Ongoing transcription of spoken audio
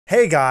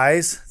Hey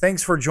guys,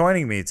 thanks for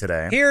joining me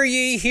today. Hear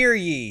ye, hear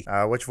ye.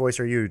 Which voice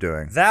are you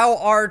doing? Thou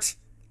art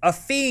a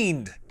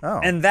fiend,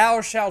 and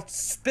thou shalt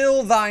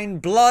spill thine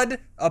blood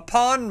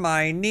upon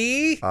my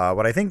knee.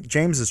 What I think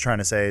James is trying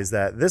to say is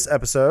that this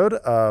episode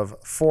of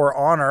For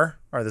Honor,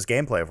 or this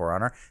gameplay of For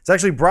Honor, is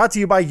actually brought to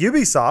you by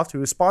Ubisoft,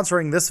 who is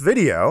sponsoring this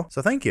video,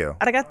 so thank you.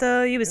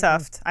 Arigato,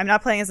 Ubisoft. I'm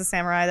not playing as a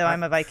samurai, though.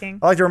 I'm a Viking.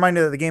 I'd like to remind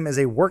you that the game is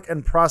a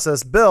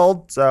work-in-process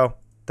build, so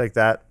take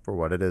that for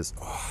what it is.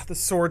 The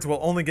swords will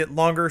only get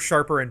longer,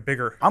 sharper, and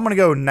bigger. I'm gonna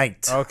go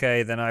knight.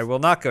 Okay, then I will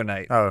not go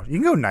knight. Oh, you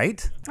can go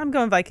knight? I'm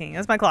going Viking.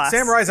 That's my class.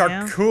 Samurais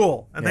are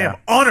cool, and they have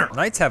honor.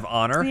 Knights have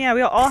honor. Yeah,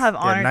 we all have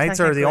honor. Yeah,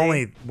 knights are the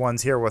only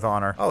ones here with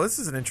honor. Oh, this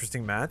is an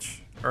interesting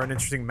match. Or an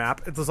interesting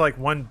map. It was like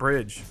one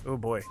bridge. Oh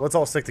boy. Let's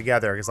all stick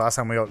together, because last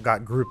time we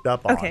got grouped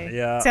up on. Okay,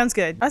 Yeah. sounds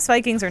good. Us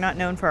Vikings are not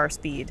known for our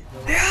speed.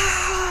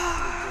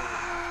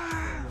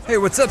 Hey,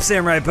 what's up,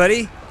 samurai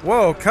buddy?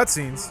 Whoa,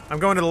 cutscenes. I'm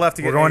going to the left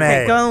to get We're going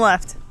A. A. Go on the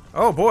left.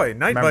 Oh boy,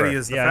 Knight Remember. Buddy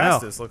is the Yeah, I know.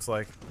 fastest, looks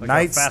like.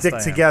 Knights how fast stick I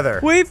am. together.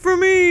 Wait for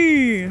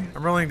me.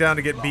 I'm rolling down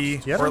to get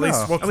B. Yeah, I or at don't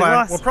least know. we'll,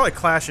 lost. we'll probably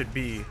clash at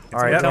B. All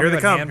right, Yeah, tell here me they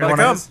what come. hand Here they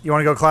button come. is. You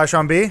want to go clash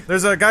on B?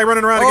 There's a guy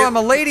running around Oh, to get... I'm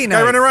a lady Guy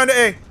knight. running around to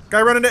A.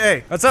 Guy running to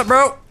A. What's up,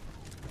 bro?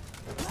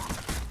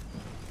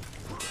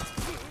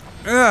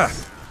 Ugh. There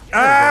we go.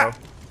 All right,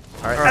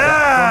 Going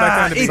back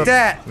down to B. Eat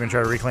that. we're gonna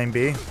try to reclaim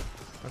B.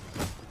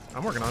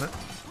 I'm working on it.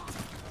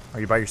 Are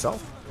you by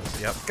yourself?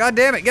 Yep. God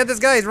damn it, get this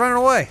guy, he's running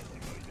away.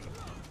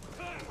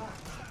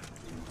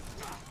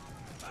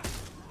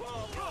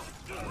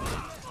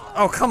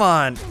 Oh, come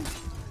on.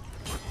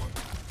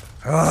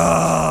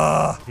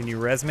 Can you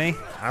res me?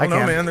 I don't know,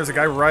 can. man. There's a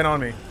guy right on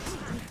me.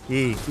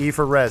 E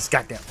for res.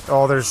 Goddamn.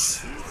 Oh,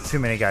 there's too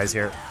many guys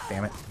here.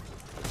 Damn it.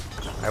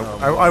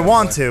 I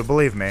want to,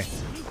 believe me.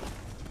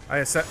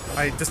 I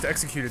just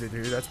executed it,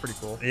 dude. That's pretty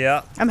cool.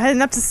 Yeah. I'm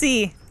heading up to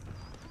C.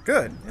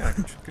 Good. Yeah,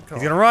 good call.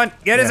 He's gonna run.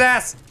 Get his Yeah.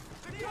 ass.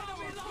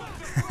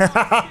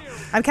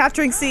 I'm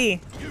capturing C.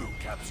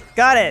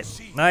 Got it.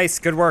 Nice,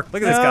 good work.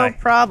 Look at this No guy.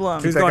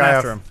 problem. Who's That going guy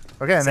after off. him?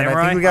 Okay, and then I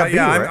Samurai? think we got B,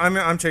 Yeah, right?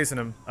 I'm chasing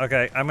him.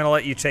 Okay, I'm gonna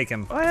let you take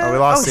him. Oh, we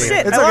lost C.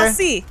 Shit, It's I okay. lost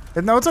C.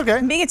 No, it's okay.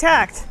 I'm being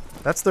attacked.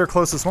 That's their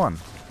closest one.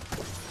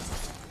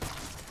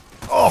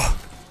 Oh!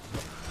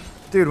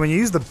 Dude, when you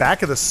use the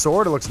back of the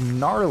sword, it looks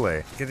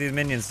gnarly. Get these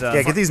minions done.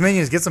 Yeah, get these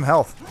minions, get some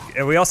health.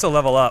 And we also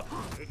level up.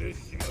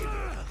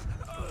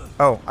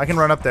 Oh, I can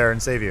run up there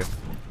and save you.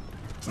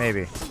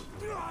 Maybe.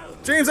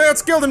 James, I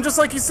outskilled him just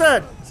like you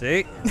said.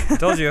 See?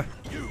 Told you.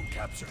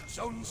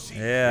 Yeah.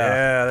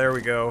 Yeah, there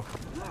we go.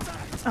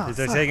 Oh,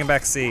 They're fuck. taking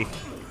back C.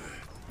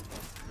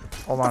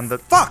 Hold on.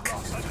 Fuck!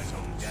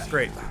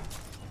 Great.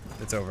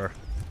 It's over.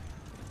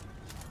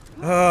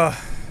 So how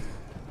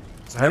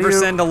do Never you-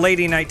 send a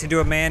lady knight to do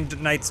a man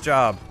knight's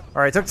job.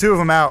 All right, took two of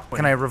them out.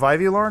 Can I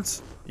revive you,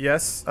 Lawrence?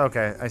 Yes.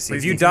 Okay, I see.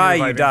 If you continue die,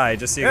 you reviving. die.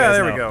 Just so you Yeah, guys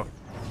there know.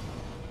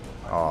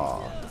 we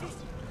go.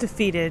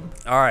 Defeated.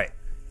 All right.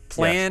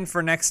 Plan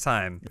for next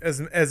time.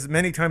 As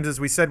many times as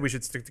we said we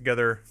should stick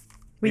together,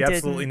 we We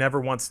absolutely didn't. never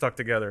once stuck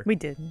together. We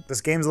didn't. This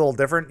game's a little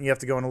different. You have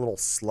to go in a little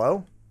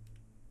slow.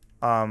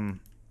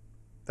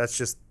 That's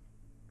just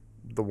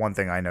the one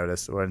thing I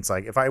noticed. When it's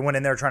like, if I went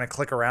in there trying to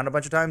click around a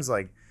bunch of times,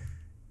 like,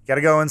 you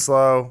gotta go in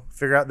slow,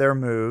 figure out their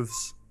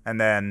moves, and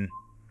then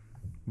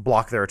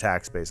block their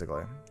attacks,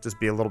 basically. Just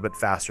be a little bit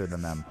faster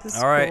than them. This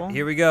is All right, cool.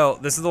 here we go.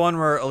 This is the one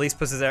where Elise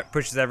pushes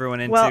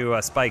everyone into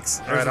Well- spikes.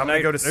 All right, I'm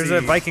gonna go to There's C.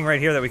 a Viking right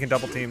here that we can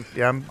double team.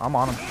 Yeah, I'm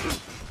on them.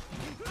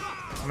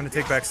 I'm gonna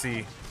take back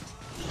C.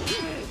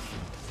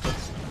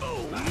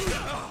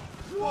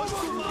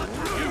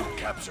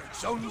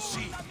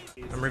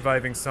 I'm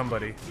reviving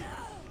somebody.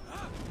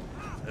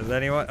 Is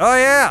anyone? Oh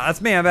yeah,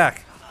 that's me. I'm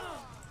back.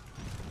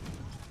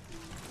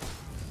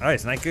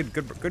 Nice, nice, good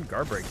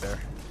guard break there.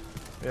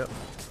 Yep.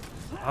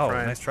 Oh,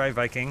 Trying. nice try,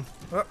 Viking.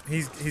 Oh,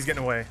 he's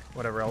getting away.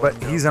 Whatever. I'll But let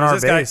him go. he's in our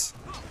Who's this guy? base.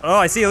 Oh,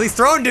 I see Elise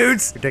throwing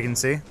dudes. You're taking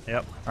C?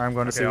 Yep. I'm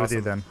going to C Okay, with you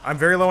awesome. then. I'm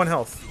very low on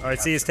health. All right,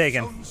 C is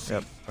taken.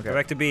 Yep. Go Okay.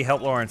 back to B.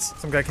 Help Lawrence.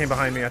 Some guy came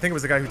behind me. I think it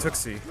was the guy who took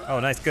C. Oh,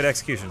 nice, good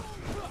execution.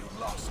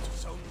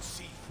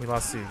 We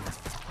lost C.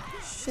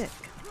 Shit.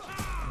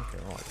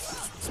 Okay, well,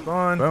 I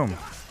spawn. Boom.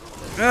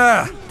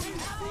 Ah,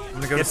 I'm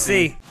gonna go get to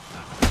C. C.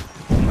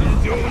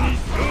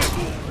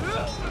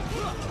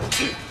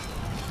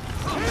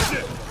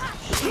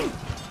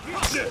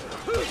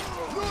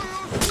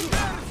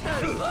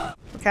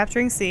 We're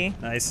capturing C.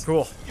 Nice.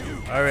 Cool.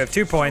 All right, we have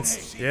 2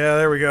 points. Yeah,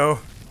 there we go.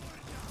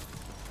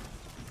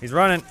 He's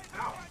running.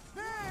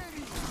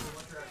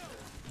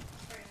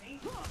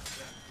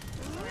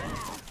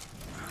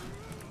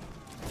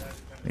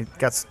 He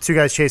got two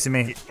guys chasing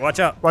me. Watch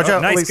out. Watch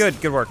out, Nice, Elise.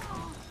 good work.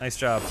 Nice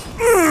job.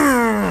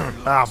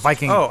 Ah,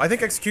 Viking. Oh, I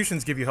think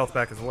executions give you health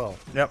back as well.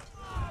 Yep.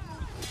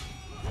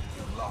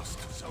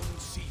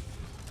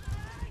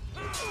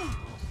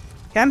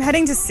 Okay, I'm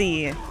heading to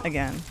C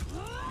again.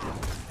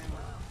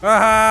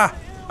 Aha!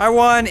 I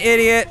won,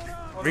 idiot.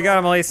 We got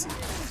him, Elise.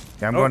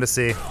 Yeah, I'm going to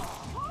C.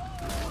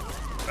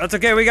 That's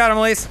okay. We got him,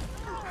 Elise.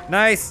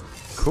 Nice.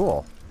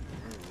 Cool.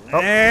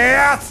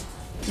 Yes.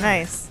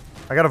 Nice.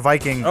 I got a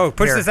Viking. Oh,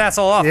 push here. this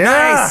asshole off. Yeah.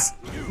 Nice.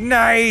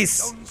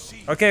 Nice.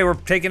 Okay, we're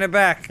taking it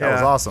back. That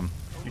was awesome.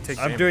 You take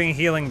I'm damage. doing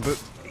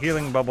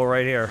healing bubble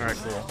right here. All right,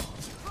 cool.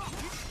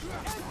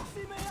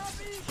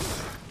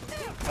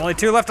 Only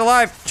 2 left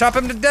alive. Chop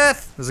him to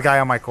death. There's a guy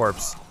on my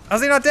corpse.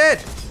 How's he not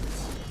dead?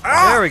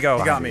 Ah! There we go.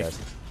 You got me. No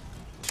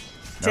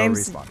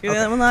James, respawn. you're the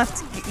only one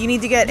left. You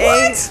need to get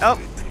What? A. Oh,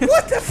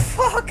 What the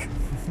fuck?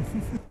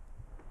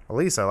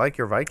 Elise, I like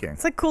your Viking.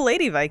 it's like cool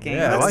lady Viking.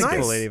 Yeah, That's that's nice.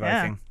 cool, Lady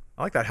Yeah. Viking.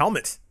 I like that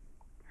helmet.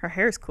 Her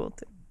hair is cool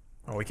too.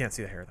 Oh, we can't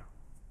see the hair though.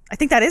 I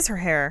think that is her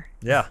hair.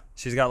 Yeah,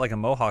 she's got like a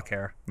mohawk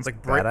hair, It's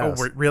like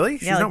badass. really?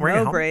 She's Yeah, not like wearing a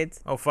no helmet. braids.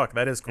 Oh fuck,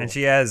 that is cool. and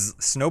she has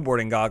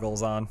snowboarding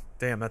goggles on.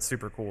 Damn, that's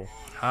super cool.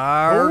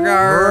 Argar.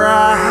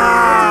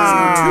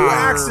 2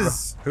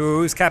 axes.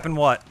 Who's capping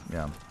what?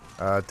 Yeah.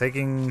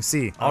 Taking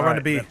C. I'll run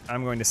to B. then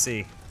I'm going to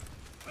C.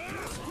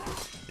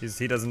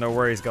 He doesn't know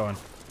where he's going.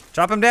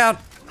 Chop him down.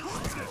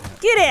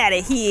 Get out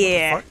of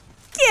here!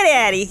 Get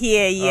out of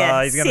here,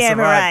 you He's gonna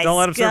samurai survive. Don't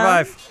let him scum.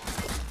 survive.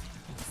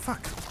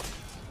 Fuck.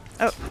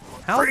 Oh,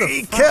 How the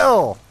Free fuck?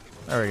 kill!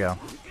 There we go.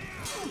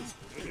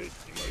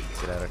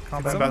 Get out of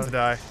combat. I'm about to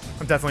die.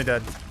 I'm definitely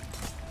dead.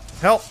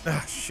 Help!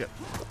 Ah, shit.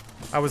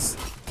 I was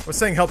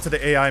saying help to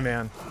the AI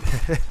man.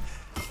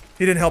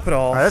 He didn't help at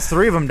all. All right, that's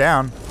 3 of them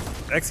down.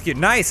 Execute.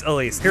 Nice,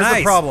 Elise. Here's the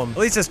nice. problem.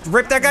 Elise just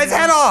ripped that guy's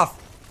head off.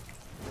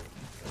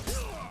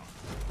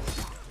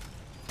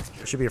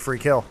 Should be a free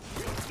kill.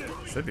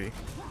 Should be.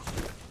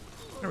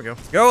 There we go.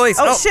 Go, Elise.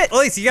 Oh, shit.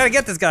 Elise, you gotta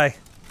get this guy.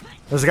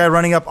 There's a guy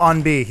running up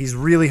on B. He's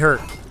really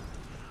hurt.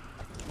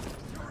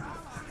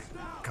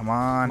 Come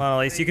on. Come on,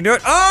 Elise. You can do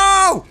it.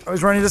 Oh! I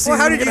was running to see Well,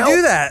 if how he did you could do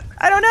help. that?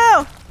 I don't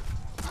know.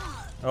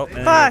 Oh, and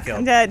then Fuck, you're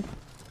I'm killed. dead.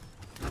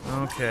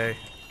 Okay.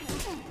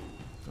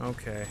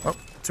 Okay. Oh,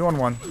 2 on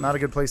 1. Not a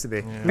good place to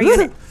be.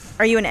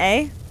 Are you an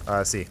A?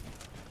 C.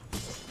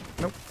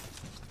 Nope.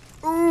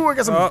 Ooh, I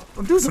got some. Oh.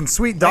 I'm doing some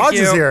sweet Thank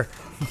dodges you. here.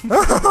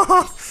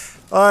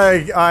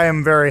 I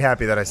am very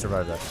happy that I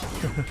survived that.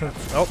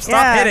 Oh, stop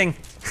Yeah. hitting.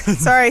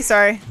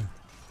 Sorry.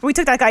 We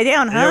took that guy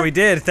down, huh? Yeah, we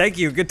did. Thank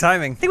you. Good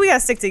timing. I think we gotta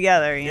stick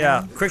together. You Yeah.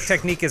 know? Quick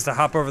technique is to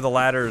hop over the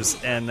ladders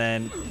and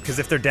then, because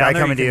if they're down Guy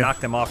there, you coming to can you. knock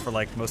them off for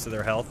like most of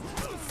their health.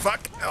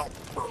 Fuck. Help.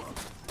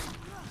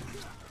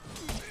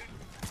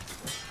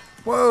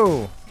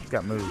 Whoa. He's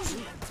got moves.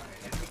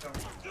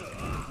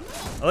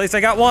 At least I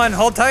got one.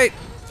 Hold tight.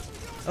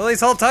 At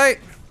least hold tight.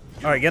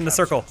 All right, get in the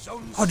circle.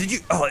 Oh, did you?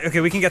 Oh, okay.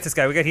 We can get this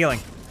guy. We got healing.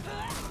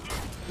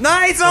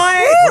 Nice,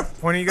 Elise!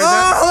 Point are you guys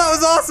Oh, that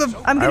was awesome.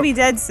 I'm gonna be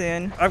dead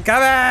soon. I'm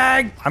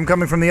coming. I'm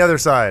coming from the other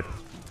side.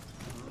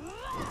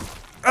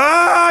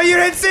 Oh, you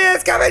didn't see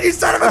us coming, you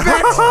son of a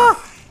bitch.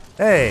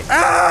 Hey.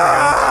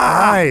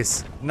 Ah!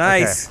 Nice.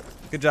 Nice.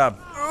 Good job.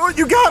 Oh,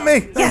 you got me.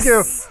 Thank you.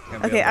 Yes.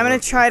 Okay, I'm gonna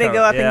try to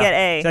go up and get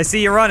A. I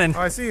see you running. at?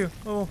 Oh, I see you.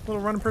 Little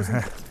running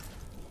person.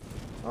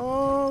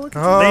 Oh, look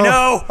at Oh. They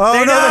know. Oh,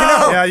 they no, know. they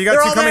know. you. Yeah, you got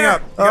They're 2 all coming there.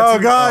 up. You got Oh,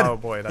 2. God. Oh,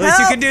 boy. At least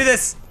you can do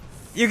this.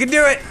 You can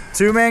do it.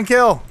 2-man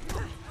kill.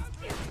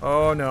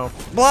 Oh, no.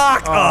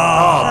 Block. Oh,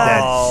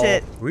 Ah,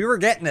 shit. We were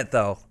getting it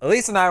though.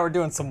 Elise and I were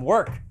doing some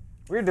work.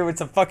 We were doing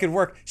some fucking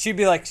work. She'd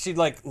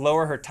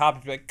lower her top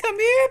and be like, "Come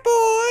here,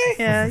 boy."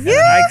 Yeah. And then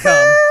I'd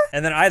come,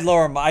 and then I'd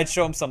lower him. I'd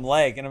show him some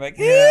leg, and I'm like,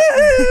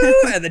 "Yoo-hoo!"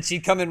 And then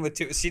she'd come in with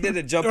 2. She did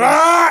a jumping,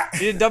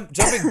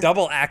 jumping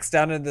double axe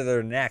down into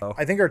their neck.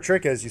 I think our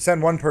trick is you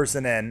send one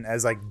person in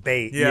as like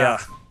bait. Yeah.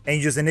 And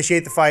you just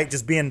initiate the fight,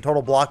 just be in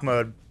total block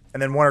mode,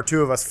 and then 1 or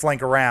 2 of us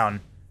flank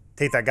around,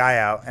 take that guy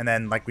out, and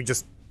then like we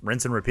just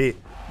rinse and repeat.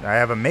 I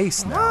have a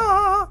mace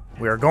now.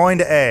 We are going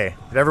to A.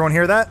 Did everyone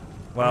hear that?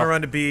 I'm gonna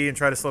run to B and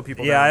try to slow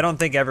people down. Yeah, I don't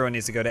think everyone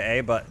needs to go to A,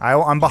 but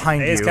I'm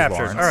behind A you. is captured.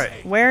 Lawrence. All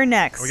right. Where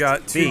next? We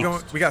got 2 B.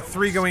 going. We got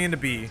 3 going into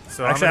B.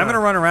 So actually, I'm gonna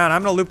run around.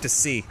 I'm gonna loop to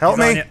C. Help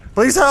He's on me. you.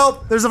 Please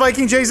help. There's a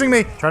Viking chasing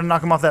me. Try to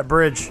knock him off that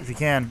bridge if you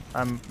can.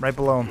 I'm right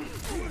below him.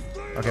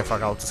 Okay,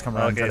 fuck. I'll just come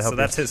around and try Okay, to so help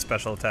that's his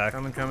special attack.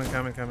 Coming. Coming,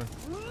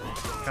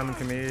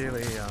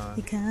 chameleon.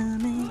 You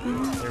coming?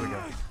 There we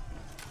go.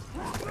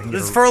 you.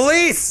 This is for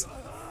Elise.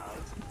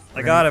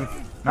 I got him.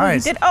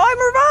 Nice. Oh,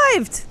 I'm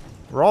revived.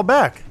 We're all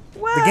back.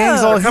 Whoa. The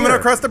gang's all Coming here.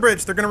 across the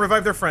bridge. They're gonna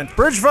revive their friend.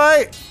 Bridge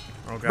fight.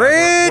 Oh god.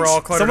 Bridge. We're all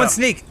cluttered Someone up.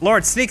 sneak.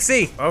 Lawrence, sneak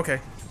C. Okay.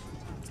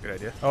 That's a good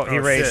idea. Oh, he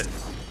raged. shit.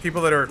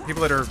 People that are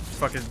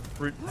fucking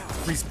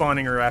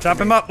respawning are after Chop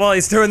me. him up while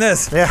he's doing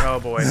this. Yeah. Oh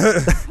boy.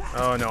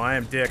 Oh no, I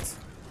am dicked.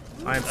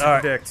 I am super All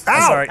right. dicked.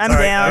 I'm sorry. I'm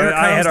sorry. down. Here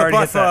I had comes the already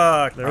butt hit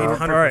that. fuck. There we go.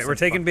 100% All right, we're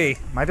taking fuck. B.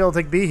 Might be able to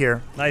take B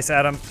here. Nice,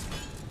 Adam.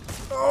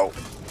 Oh,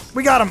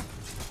 we got him.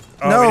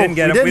 Oh, No, we didn't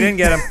get we him. We didn't.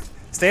 didn't get him.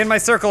 Stay in my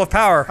circle of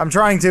power. I'm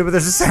trying to, but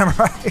there's a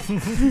samurai.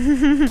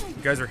 You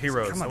guys are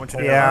heroes. I want you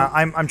to know. Yeah,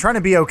 I'm trying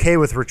to be okay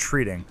with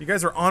retreating. You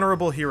guys are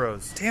honorable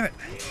heroes. Damn it.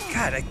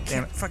 God, I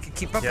can't fucking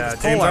keep up Yeah, with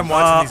this James, pole I'm arm.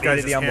 watching these Oh,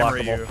 guys he did just the hammer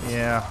unblockable. you.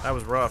 Yeah. That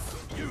was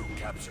rough.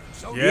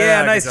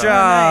 Yeah, nice good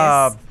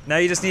job. Now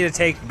you just need to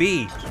take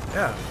B.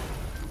 Yeah.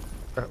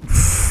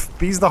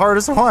 B's the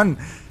hardest one.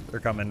 They're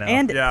coming now.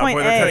 And Yeah, point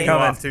boy, they're cutting A. you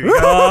off too. You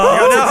got-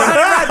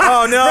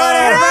 oh, no.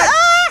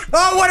 Oh no!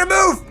 Oh, what a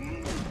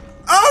move!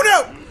 Oh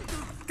no!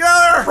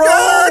 Gather!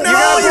 Gather!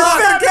 No!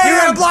 You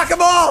gotta block them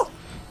all!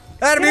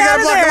 Adam, you Get gotta out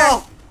of block them there.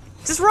 all!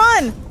 Just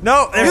run.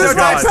 No, there's no Use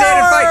time. my Stand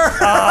and fight.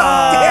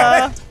 power!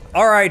 Damn it.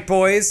 All right,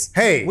 boys.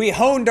 Hey. We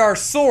honed our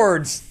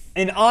swords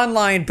in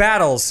online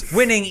battles,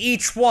 winning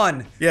each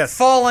one. Yes.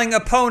 Falling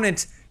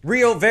opponent,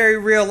 very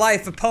real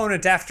life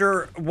opponent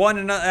after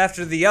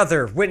after the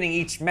other, winning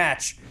each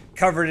match,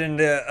 covered in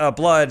the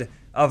blood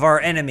of our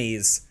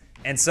enemies.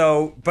 And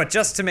so, but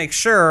just to make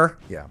sure,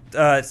 Yeah.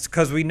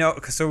 because we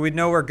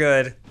know we're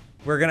good.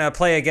 We're gonna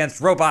play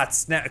against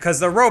robots now, because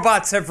the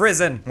robots have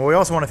risen. Well, we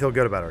also want to feel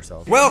good about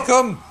ourselves.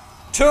 Welcome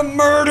to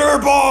Murder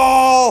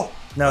Ball.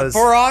 No, this,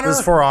 For honor? This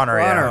is for honor, For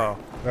yeah.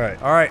 honor.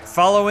 All right,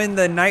 follow in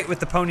the knight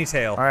with the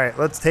ponytail. All right,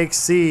 let's take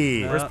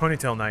C. Where's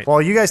Ponytail Knight?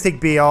 Well, you guys take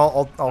B.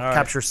 I'll right.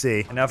 capture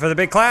C. And now for the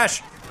big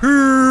clash.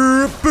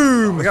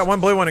 Boom! We got one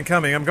blue one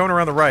incoming. I'm going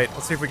around the right.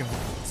 Let's see if we can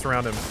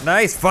surround him.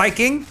 Nice,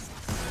 Viking.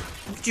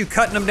 Look at you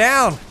cutting him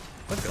down.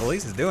 Look,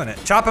 Elise is doing it.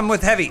 Chop him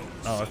with heavy.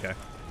 Oh, okay.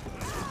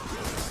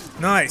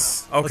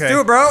 Nice. Okay. Let's do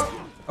it, bro.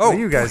 Oh, What are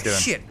you guys doing?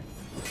 Shit.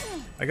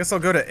 I guess I'll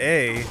go to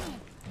A.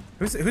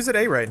 Who's at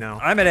A right now?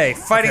 I'm at A,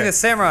 fighting Okay. the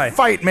samurai.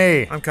 Fight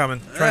me! I'm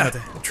coming.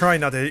 Trying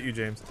not to hit you,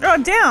 James.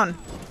 Oh, down.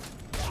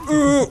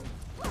 Ooh.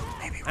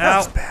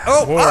 Ow.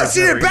 Oh, Hordes,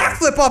 she did there a we go.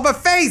 backflip off my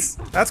face.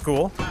 That's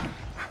cool.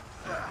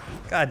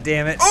 God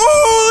damn it.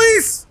 Oh,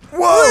 Elise!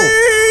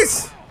 Whoa!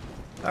 Elise!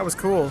 That was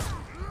cool.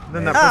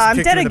 Then that person I'm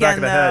kicked dead you in the back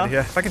of the again, head. though. Yeah.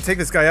 If I can take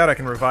this guy out, I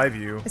can revive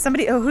you. Is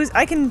somebody? Oh, who's?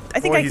 I think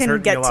Boy, I he's can hurting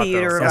me get a lot, to you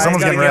to though. revive.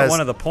 someone's Gotta getting get res. one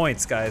of the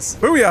points, guys.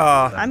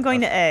 Booyah! I'm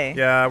going to A.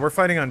 Yeah, we're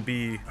fighting on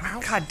B.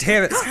 God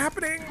damn it. What's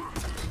happening?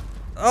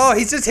 Oh,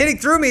 he's just hitting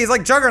through me. He's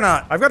like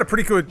Juggernaut. I've got a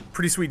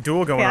pretty sweet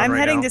duel going Okay, on I'm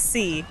right heading now. to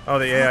C. Oh,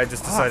 the AI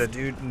just Fuck decided, off,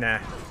 dude. Nah.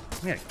 I'm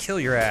gonna kill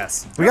your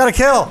ass. We got to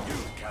kill!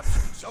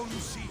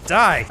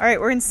 Die. All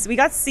right, we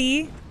got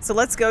C. So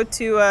let's go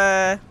to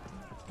A.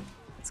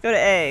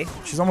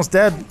 She's almost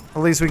dead.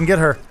 At least we can get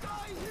her.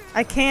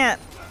 I can't.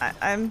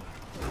 I'm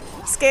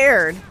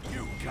scared.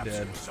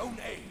 Dead.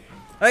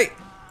 Hey,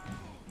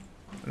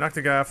 I knocked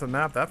the guy off the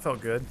map. That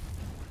felt good.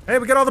 Hey,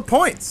 we got all the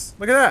points.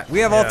 Look at that. we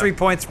have all Yeah. 3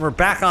 points. We're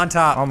back on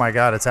top. Oh my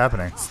god, it's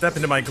happening. Step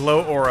into my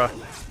glow aura.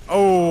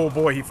 Oh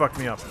boy, he fucked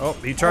me up. Oh,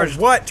 he charged.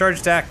 Oh, what? Charge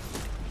attack.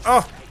 Oh,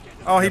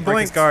 he break his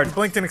blinked. guard. He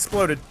blinked and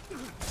exploded.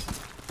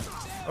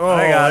 Oh,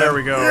 I got there him.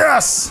 we go.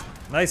 Yes!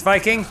 Nice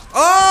Viking.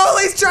 Oh,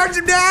 he's charged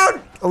him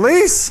down.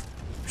 Elise!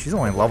 She's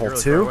only level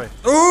Really 2. far away.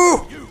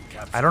 Ooh.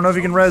 I don't know if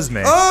you can res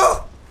me.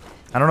 Oh.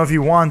 I don't know if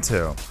you want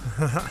to.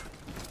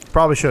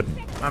 Probably shouldn't.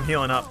 I'm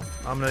healing up.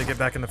 I'm gonna get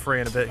back in the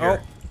fray in a bit Oh.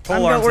 here.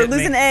 Pole arms We're hitting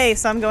losing me. A,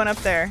 so I'm going up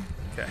there.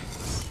 Okay.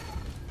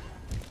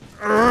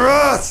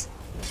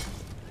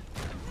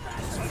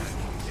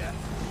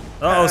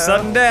 Uh-oh,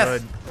 sudden death.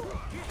 Good.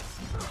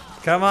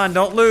 Come on,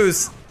 don't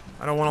lose.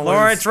 I don't want to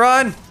Lawrence, lose.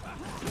 run.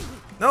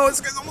 No, this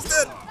guy's almost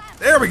dead.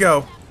 There we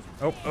go.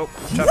 Oh,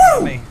 chopping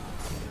on me.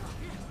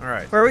 All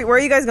right. Where are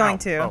you guys going Ow.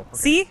 to? Oh, okay.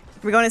 C? Are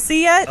we going to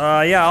C yet?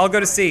 Yeah, I'll go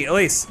to C.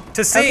 Elise,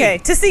 to C. Okay,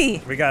 to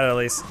C. We got it,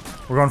 Elise.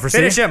 We're going for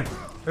Finish C? him.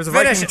 There's a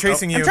Finish Viking it.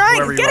 chasing you. I'm trying.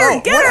 whoever Get you her,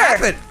 are. get What her.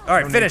 happened? All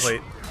right, No finish.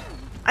 nameplate.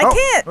 I Oh.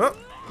 can't. Oh.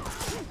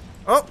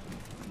 Oh.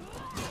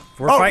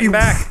 We're Oh, fighting you-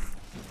 back.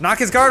 Knock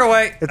his guard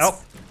away. It's- Oh,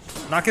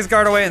 knock his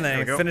guard away and There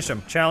we then go. finish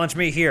him. Challenge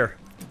me here.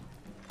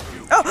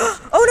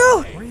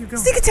 Oh no! Where are you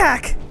going? Sneak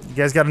attack. You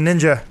guys got a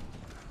ninja.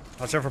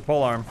 Watch out for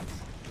polearm.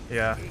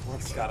 Yeah.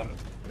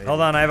 Hold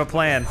on, I have a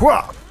plan.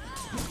 Hua!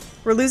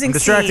 We're losing I'm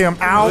distracting C. him.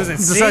 Ow! I'm losing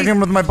C? distracting him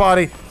with my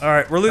body. All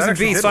right, we're losing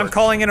actually B, did so I'm work.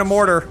 calling in a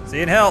mortar. See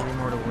you in help.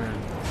 More to win.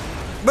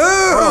 Boom!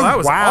 Oh, that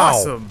was Wow.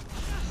 awesome.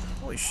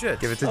 Holy shit.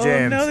 Give it to Oh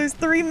James. no, there's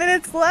 3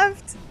 minutes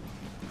left.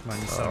 Come on,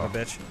 you son of a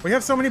bitch. We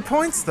have so many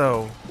points,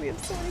 though. We have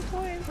so many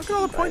points. Look at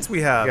all the points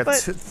we have. You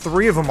got But-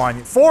 3 of them on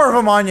you. 4 of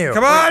them on you.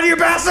 Come on, you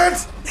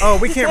bastards! Oh,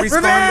 we can't respawn.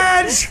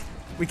 Revenge!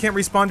 We can't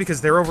respawn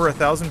because they're over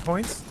 1,000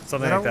 points?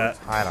 Something Is like that.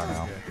 I don't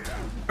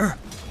know.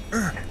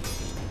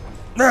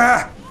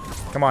 Ah,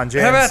 Come on,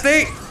 James. have at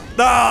thee!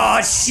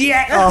 Oh, shit!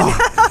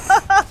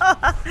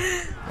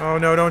 Oh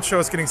no, don't show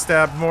us getting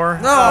stabbed more.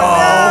 No,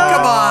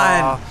 come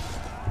on!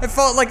 I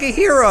felt like a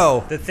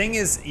hero. The thing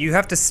is, you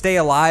have to stay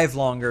alive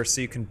longer so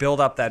you can build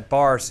up that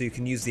bar so you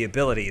can use the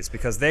abilities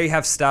because they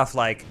have stuff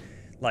like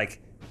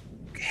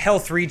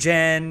health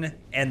regen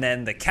and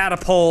then the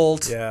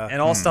catapult Yeah.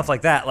 and all stuff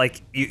like that.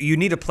 Like you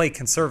need to play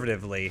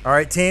conservatively. All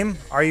right, team.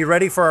 Are you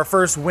ready for our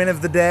first win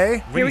of the day?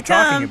 What Here are we you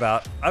talking come.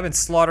 about? I've been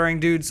slaughtering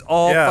dudes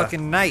all Yeah.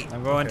 fucking night.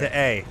 I'm going to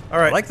A. All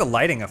right. I like the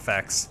lighting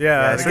effects.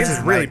 Yeah, Yeah, this it's is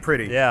nice. really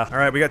pretty. Yeah. All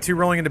right, we got 2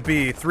 rolling into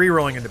B, 3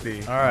 rolling into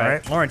B. All right.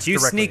 Alright. Lawrence, you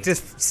Directly.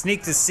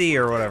 sneak to C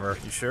or whatever.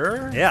 You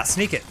sure? Yeah,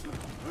 sneak it.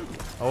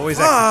 Always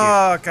execute.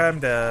 Fuck, I'm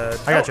dead.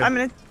 I got you. I'm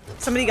gonna.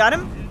 Somebody got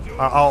him?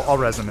 I'll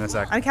res him in a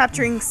sec. I'm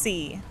capturing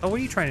C. Oh, what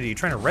are you trying to do? You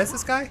trying to res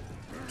this guy?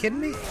 Kidding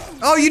me?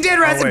 Oh, you did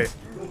res Oh,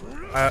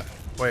 him!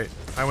 wait.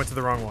 I went to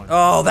the wrong one.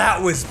 Oh,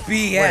 that was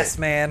BS, Wait.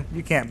 man.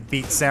 You can't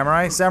beat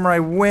Samurai. Samurai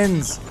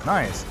wins.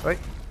 Nice. Wait.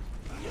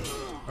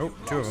 Oh,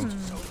 2 of them.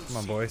 Come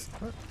on, boys.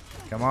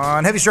 Come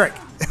on. Heavy strike.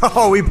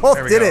 Oh, we both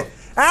There we did go. it.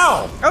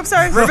 Ow! Oh,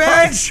 sorry.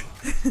 Revenge!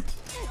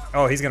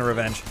 Oh, he's gonna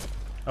revenge.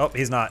 Oh,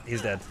 he's not.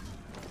 He's dead.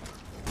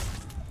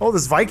 Oh,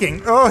 this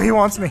Viking. Oh, he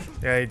wants me.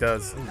 Yeah, he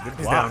does.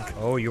 He's Block. down.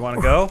 Oh, you want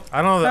to go?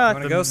 I don't know that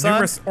Wanna the go, son?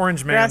 numerous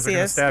orange mans are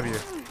gonna Gracias. stab you.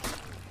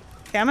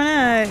 Coming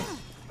up.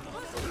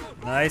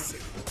 Nice.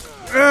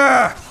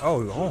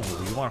 Oh,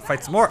 you want to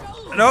fight some more?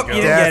 Nope, you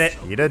didn't get it.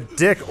 Eat a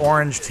dick,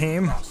 orange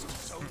team.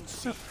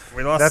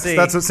 We lost C.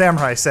 That's what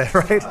samurai say,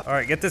 right? All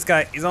right, get this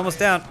guy. He's almost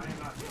down.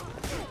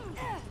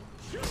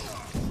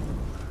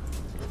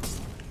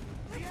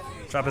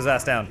 Chop his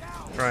ass down.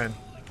 Trying.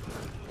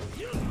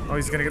 Oh,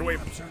 he's gonna get away.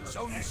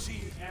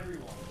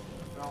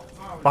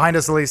 Behind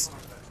us, Elise.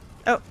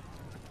 Oh.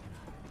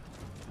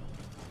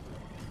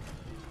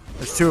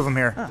 There's 2 of them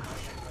here.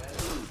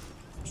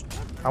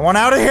 I want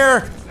out of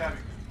here.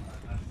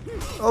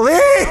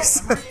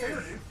 Elise!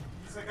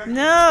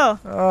 No.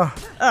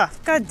 Oh,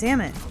 god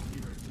damn it.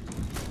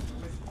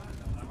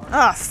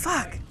 Oh,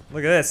 fuck.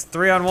 Look at this.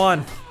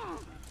 3-on-1.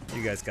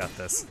 You guys got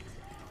this.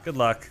 Good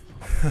luck.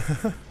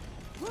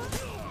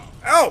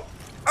 Oh!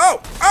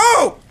 Oh!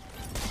 Oh!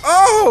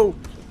 Oh!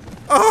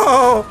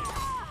 Oh!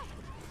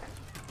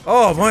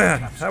 Oh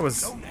man, that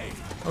was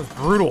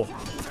brutal.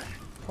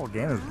 Whole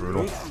game is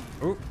brutal.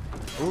 Oop.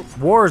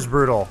 War is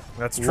brutal.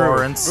 That's true.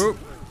 Lawrence. Oop.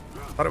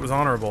 Thought it was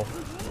honorable.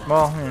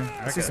 Well,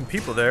 yeah. I see some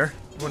people there.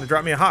 You want to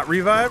drop me a hot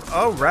revive?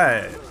 All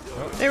right.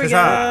 There we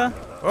Huzzah.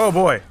 go. Oh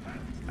boy,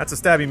 that's a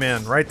stabby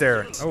man right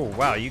there. Oh,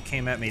 wow, you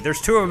came at me.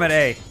 There's 2 of them at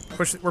A.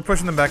 We're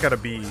pushing them back out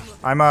of B.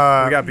 I'm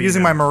got B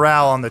using now. my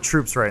morale on the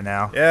troops right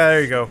now. Yeah,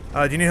 there you go.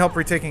 Do you need help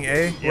retaking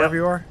A wherever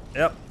you are?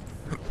 Yep.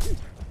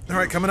 All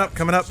right, coming up,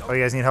 coming up. Oh,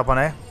 you guys need help on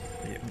A?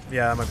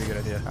 Yeah, that might be a good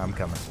idea. I'm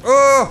coming.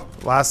 Oh!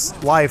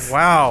 Last life.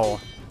 Wow.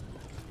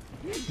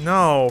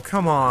 No,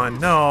 come on,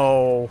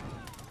 no.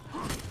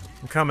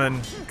 I'm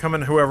coming.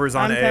 Whoever's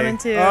on I'm A. coming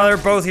too. Oh, they're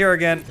both here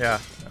again. Yeah.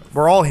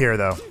 We're all here,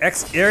 though.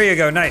 There you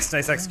go. Nice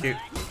execute.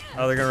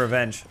 Oh, they're gonna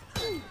revenge.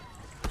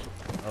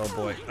 Oh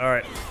boy. All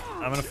right.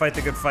 I'm gonna fight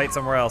the good fight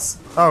somewhere else.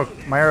 Oh,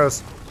 my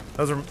arrows.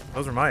 Those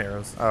are my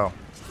arrows. Oh.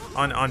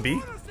 On B?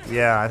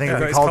 Yeah, I think Yeah.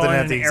 we He's called it calling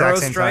at the an exact arrow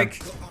same strike.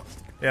 time.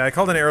 Yeah, I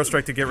called an arrow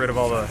strike to get rid of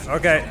all the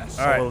Okay.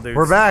 All little right. dudes.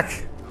 We're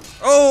back.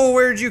 Oh,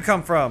 where'd you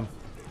come from?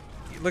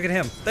 Look at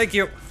him. Thank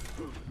you.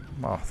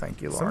 Oh,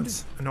 thank you,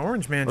 Lawrence. An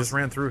orange man just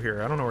ran through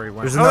here. I don't know where he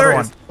went. There's Oh, another there he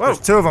one. is. Whoa. There's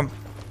 2 of them.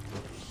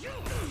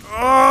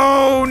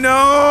 Oh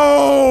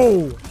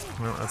no!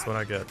 Well, that's what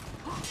I get.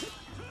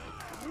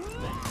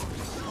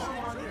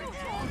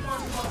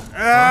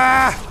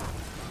 Ah!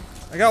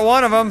 I got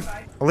one of them.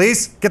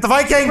 Elise, get the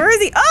Viking! Where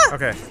is he? Ah!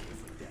 Okay.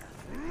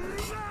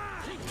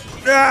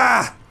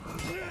 Ah!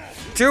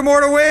 2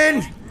 more to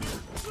win.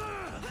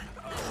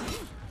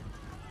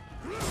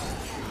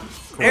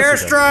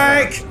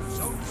 Airstrike.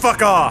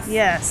 Fuck off!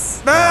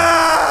 Yes.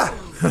 Ah!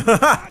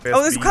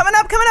 Oh, there's coming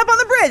up on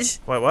the bridge.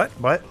 What?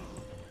 What?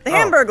 The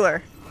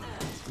Hamburglar.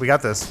 We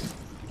got this.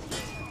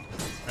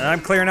 And I'm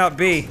clearing out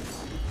B.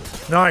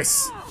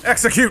 Nice.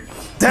 Execute.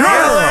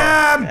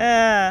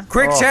 Damn!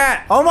 Quick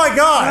chat. Oh my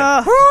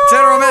god!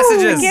 General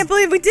messages. I can't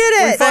believe we did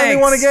it. finally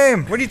won a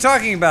game. What are you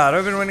talking about?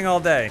 I've been winning all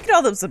day. Look at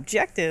all those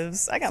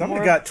objectives. I got Somebody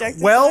more got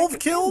objectives 12 than I could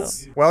kills?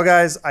 handle. Well,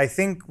 guys, I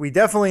think we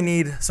definitely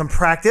need some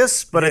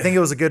practice, but I think it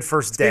was a good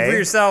first day. Speak for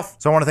yourself.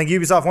 So I want to thank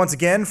Ubisoft once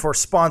again for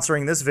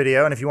sponsoring this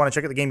video. And if you want to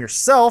check out the game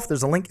yourself,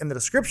 there's a link in the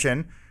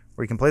description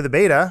where you can play the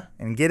beta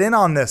and get in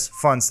on this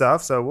fun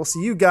stuff. So we'll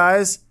see you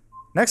guys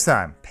next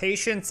time.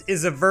 Patience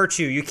is a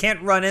virtue. You can't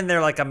run in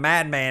there like a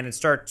madman and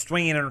start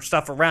swinging and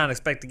stuff around.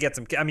 Expect to get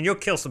some. I mean, you'll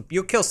kill some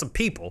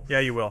people. Yeah,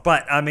 you will.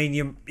 But I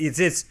mean,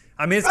 it's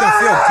gonna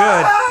feel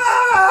good.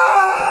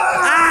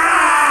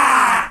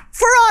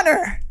 For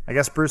honor. I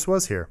guess Bruce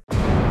was here.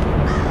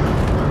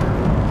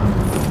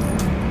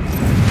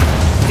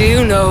 Do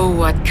you know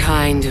what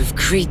kind of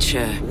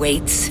creature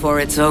waits for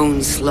its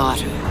own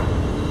slaughter?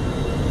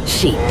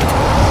 Sheep.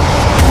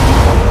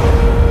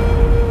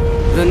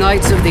 The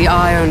Knights of the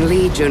Iron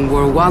Legion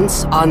were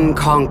once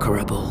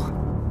unconquerable.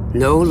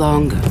 No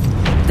longer.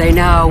 They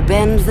now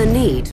bend the knee